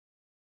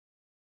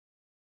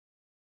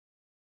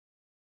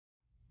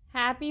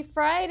Happy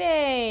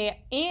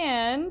Friday!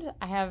 And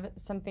I have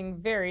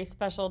something very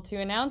special to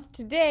announce.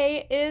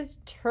 Today is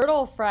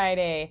Turtle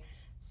Friday.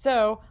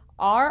 So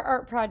our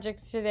art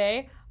projects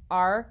today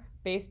are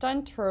based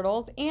on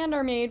turtles and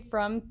are made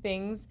from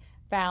things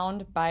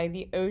found by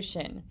the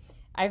ocean.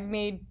 I've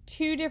made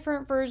two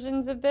different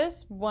versions of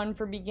this, one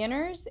for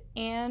beginners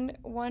and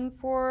one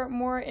for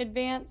more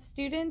advanced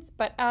students,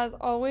 but as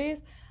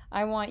always,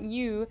 I want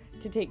you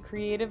to take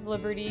creative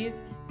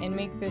liberties and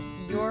make this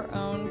your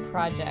own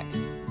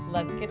project.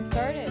 Let's get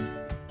started.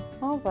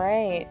 All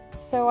right,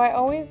 so I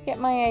always get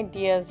my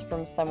ideas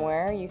from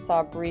somewhere. You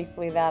saw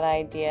briefly that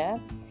idea,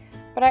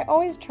 but I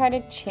always try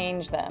to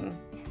change them.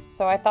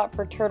 So I thought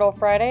for Turtle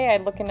Friday,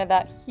 I'd look into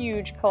that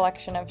huge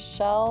collection of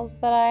shells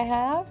that I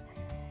have,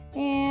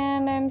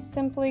 and I'm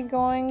simply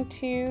going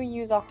to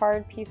use a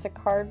hard piece of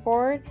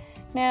cardboard.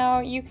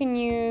 Now you can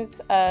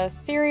use a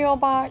cereal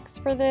box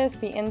for this.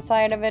 The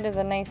inside of it is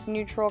a nice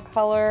neutral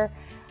color.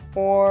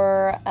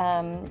 Or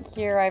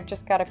here I've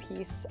just got a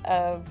piece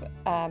of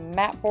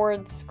mat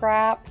board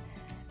scrap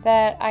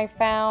that I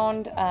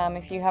found.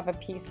 If you have a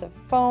piece of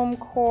foam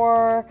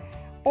core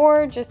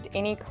or just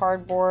any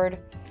cardboard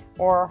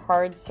or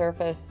hard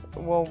surface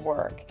will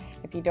work.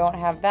 If you don't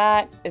have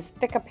that, as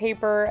thick a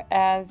paper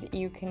as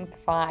you can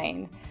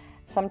find.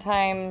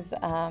 Sometimes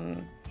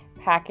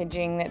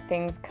packaging that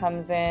things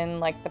comes in,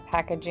 like the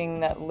packaging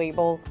that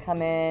labels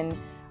come in,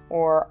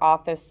 or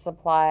office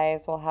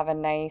supplies will have a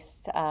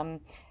nice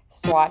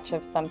swatch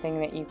of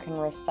something that you can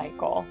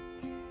recycle.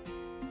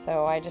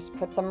 So I just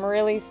put some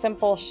really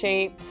simple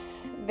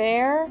shapes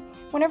there.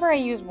 Whenever I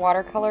use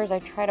watercolors, I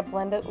try to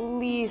blend at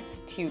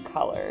least two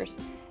colors.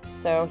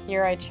 So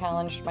here I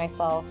challenged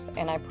myself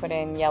and I put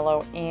in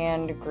yellow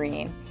and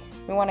green.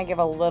 We want to give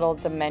a little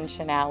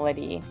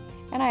dimensionality,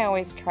 and I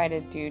always try to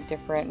do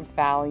different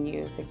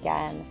values,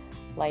 again,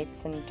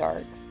 lights and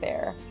darks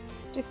there.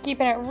 Just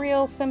keeping it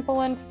real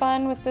simple and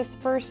fun with this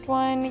first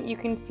one. You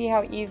can see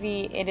how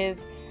easy it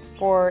is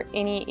for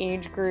any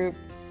age group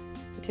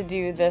to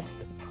do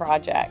this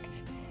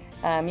project.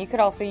 You could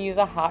also use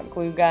a hot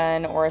glue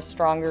gun or a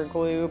stronger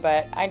glue,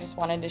 but I just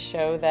wanted to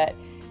show that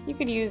you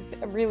could use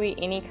really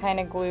any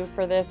kind of glue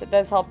for this. It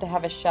does help to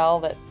have a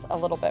shell that's a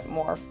little bit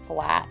more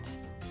flat.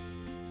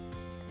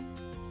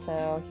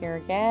 So here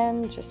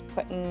again, just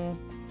putting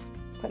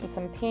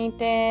some paint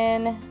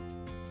in,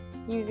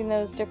 using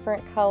those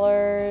different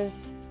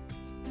colors.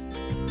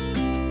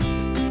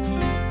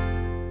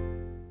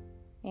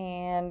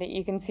 And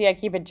you can see I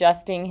keep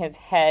adjusting his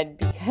head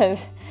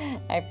because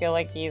I feel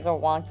like he's a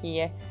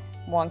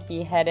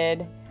wonky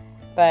headed,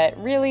 but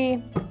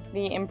really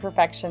the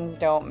imperfections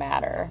don't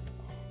matter.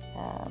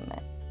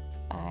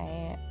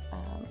 I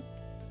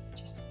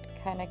just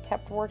kind of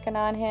kept working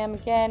on him.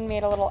 Again,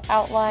 made a little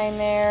outline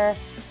there,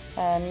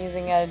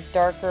 using a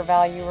darker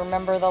value.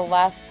 Remember, the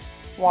less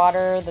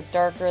water, the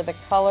darker the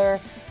color.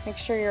 Make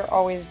sure you're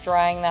always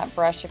drying that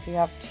brush if you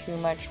have too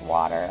much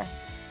water.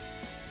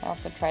 I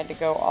also tried to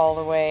go all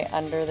the way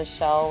under the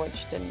shell,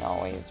 which didn't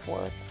always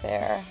work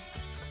there.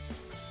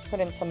 Put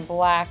in some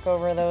black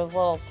over those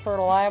little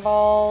turtle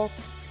eyeballs.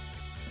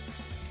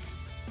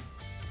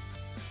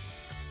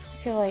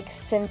 I feel like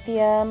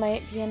Cynthia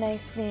might be a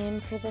nice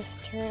name for this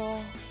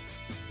turtle.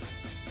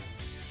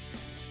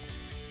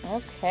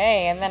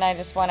 Okay, and then I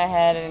just went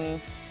ahead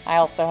and I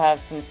also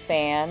have some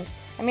sand.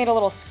 I made a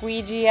little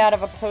squeegee out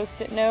of a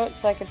Post-it note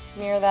so I could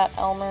smear that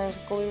Elmer's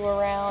glue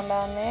around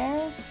on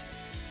there.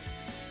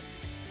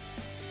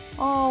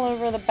 All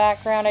over the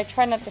background. I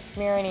tried not to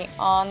smear any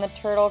on the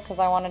turtle because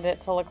I wanted it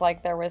to look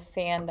like there was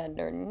sand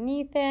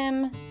underneath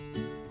him.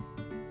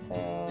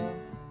 So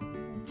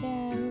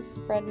again,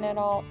 spreading it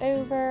all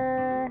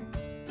over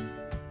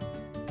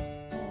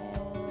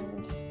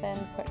and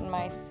then putting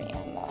my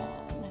sand on.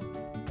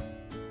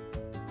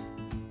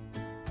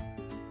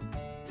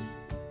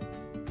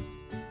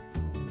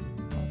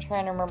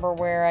 Trying to remember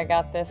where I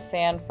got this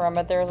sand from,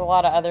 but there's a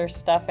lot of other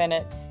stuff in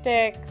it,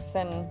 sticks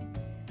and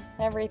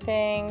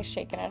everything.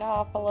 Shaking it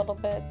off a little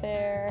bit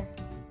there.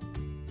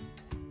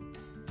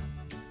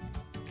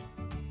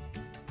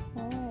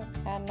 Alright,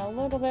 adding a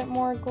little bit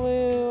more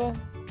glue.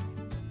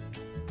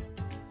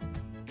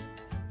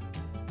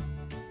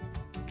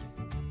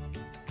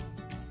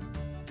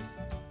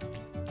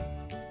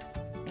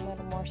 A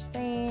little more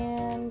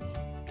sand.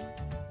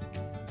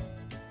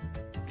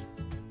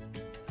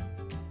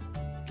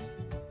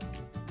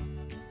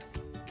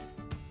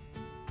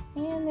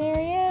 And there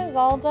he is,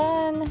 all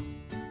done.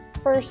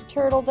 First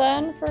turtle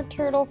done for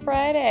Turtle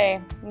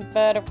Friday.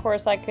 But of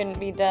course I couldn't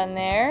be done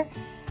there.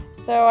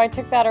 So I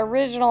took that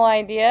original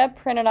idea,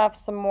 printed off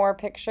some more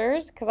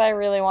pictures because I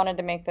really wanted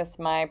to make this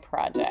my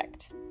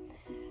project.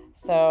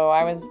 So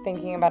I was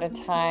thinking about a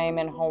time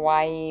in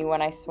Hawaii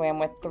when I swam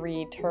with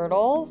 3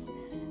 turtles.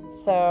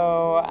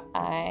 So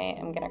I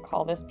am going to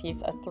call this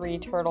piece a 3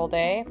 turtle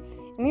day.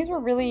 And these were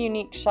really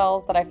unique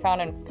shells that I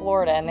found in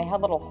Florida, and they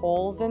had little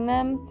holes in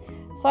them.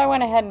 So I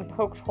went ahead and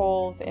poked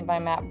holes in my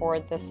mat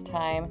board this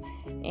time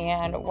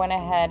and went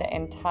ahead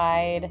and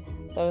tied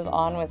those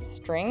on with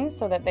strings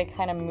so that they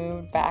kind of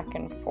moved back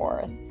and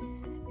forth.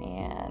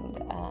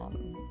 And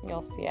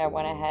you'll see I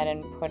went ahead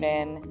and put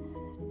in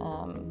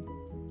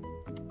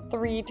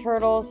 3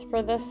 turtles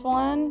for this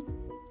one,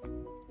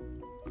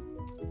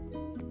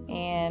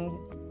 and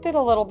did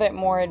a little bit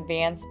more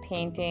advanced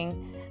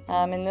painting.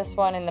 In this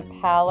one, in the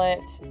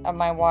palette of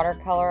my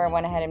watercolor, I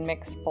went ahead and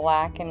mixed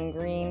black and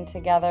green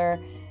together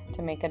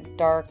to make a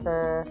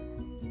darker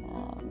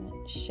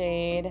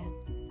shade.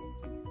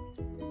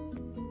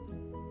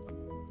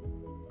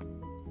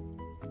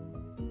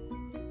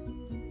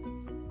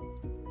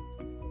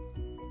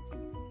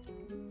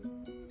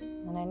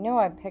 And I know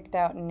I picked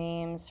out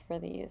names for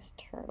these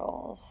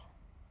turtles.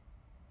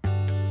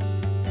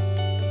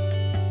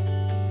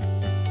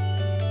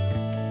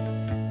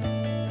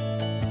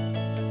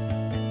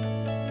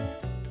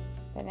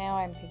 But now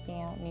I'm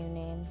picking out new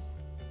names.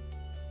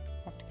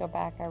 I have to go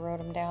back, I wrote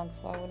them down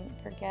so I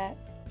wouldn't forget.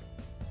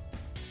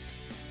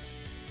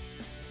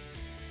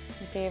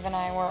 Dave and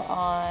I were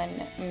on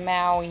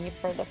Maui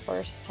for the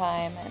first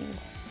time, and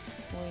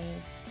we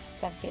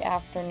spent the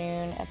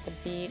afternoon at the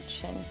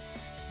beach, and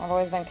I've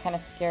always been kind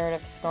of scared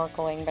of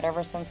snorkeling, but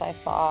ever since I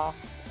saw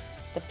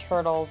the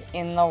turtles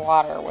in the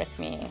water with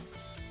me,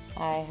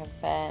 I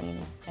have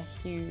been a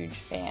huge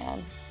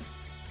fan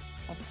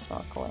of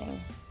snorkeling.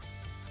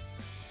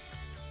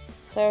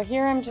 So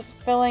here I'm just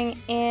filling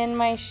in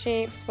my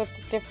shapes with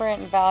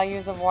different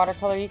values of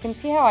watercolor. You can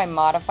see how I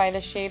modify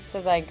the shapes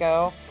as I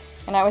go,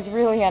 and I was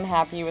really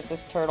unhappy with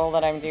this turtle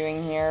that I'm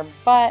doing here,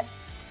 but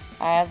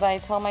as I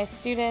tell my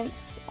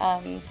students,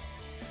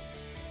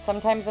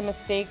 sometimes a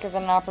mistake is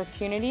an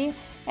opportunity,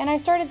 and I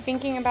started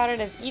thinking about it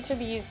as each of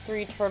these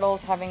 3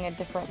 turtles having a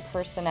different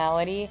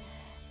personality.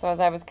 So as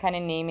I was kind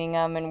of naming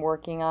them and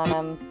working on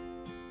them,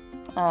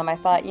 I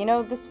thought, you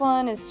know, this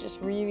one is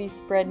just really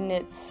spreading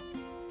its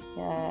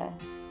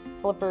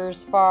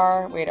flippers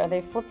far. Wait, are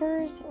they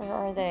flippers or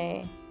are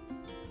they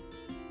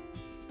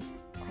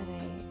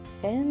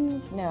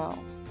fins? No.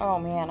 Oh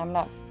man, I'm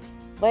not.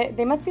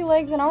 They must be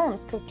legs and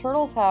arms, because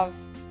turtles have,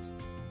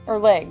 or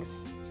legs.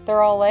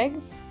 They're all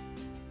legs?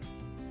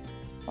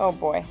 Oh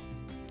boy.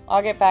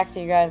 I'll get back to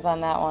you guys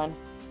on that one.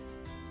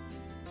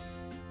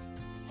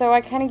 So I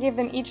kind of gave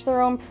them each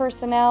their own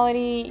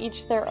personality,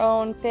 each their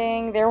own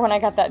thing. There, when I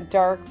got that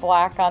dark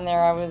black on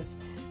there, I was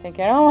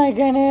thinking, oh my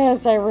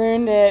goodness, I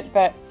ruined it.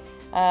 But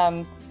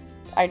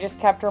I just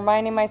kept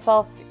reminding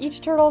myself, each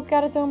turtle's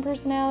got its own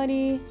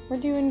personality. We're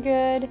doing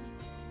good.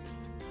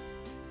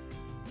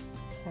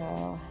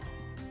 So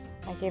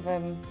I gave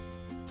him,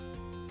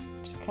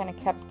 just kind of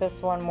kept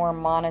this one more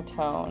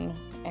monotone.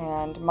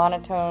 And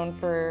monotone,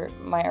 for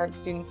my art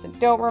students that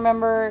don't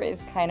remember,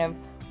 is kind of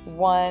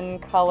one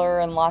color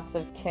and lots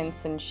of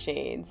tints and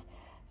shades.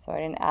 So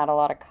I didn't add a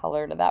lot of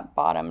color to that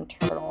bottom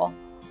turtle.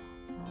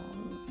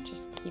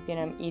 Just keeping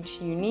them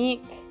each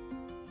unique.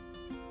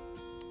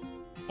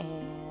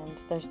 And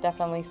there's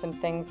definitely some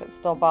things that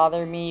still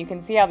bother me. You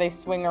can see how they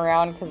swing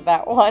around, because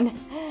that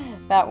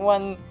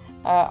one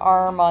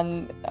arm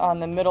on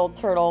the middle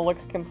turtle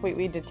looks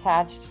completely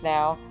detached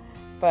now.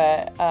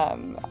 But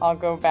I'll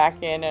go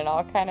back in and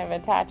I'll kind of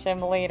attach him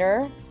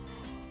later.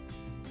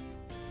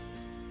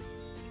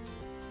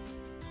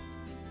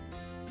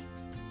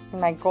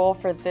 My goal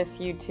for this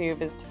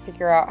YouTube is to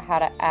figure out how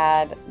to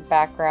add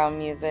background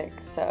music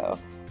so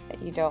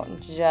that you don't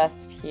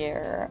just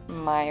hear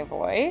my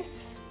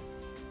voice.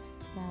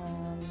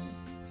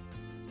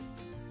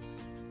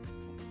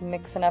 Just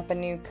mixing up a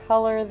new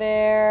color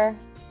there.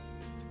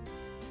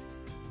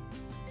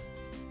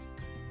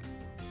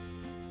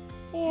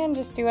 And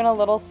just doing a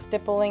little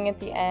stippling at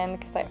the end,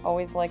 because I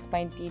always like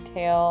my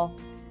detail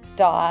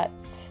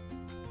dots.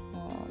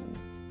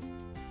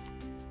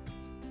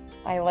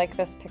 I like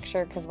this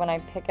picture because when I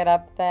pick it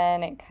up,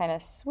 then it kind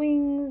of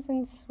swings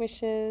and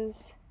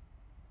swishes.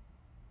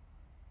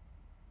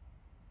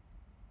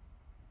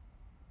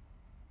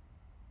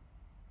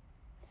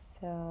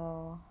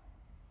 So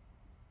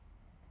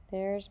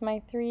there's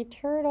my 3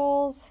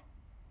 turtles.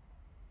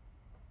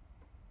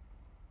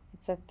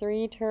 It's a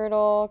 3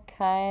 turtle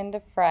kind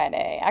of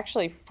Friday.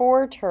 Actually,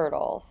 4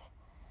 turtles.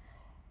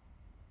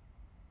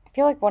 I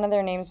feel like one of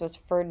their names was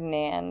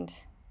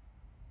Ferdinand.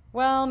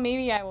 Well,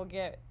 maybe I will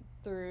get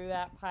through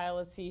that pile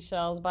of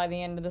seashells by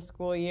the end of the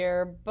school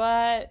year,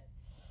 but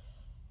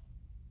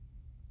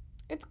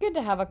it's good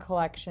to have a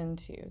collection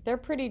too. They're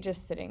pretty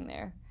just sitting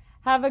there.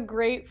 Have a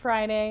great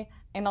Friday,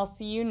 and I'll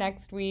see you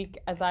next week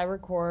as I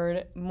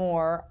record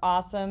more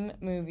awesome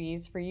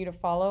movies for you to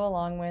follow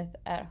along with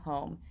at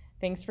home.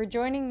 Thanks for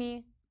joining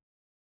me.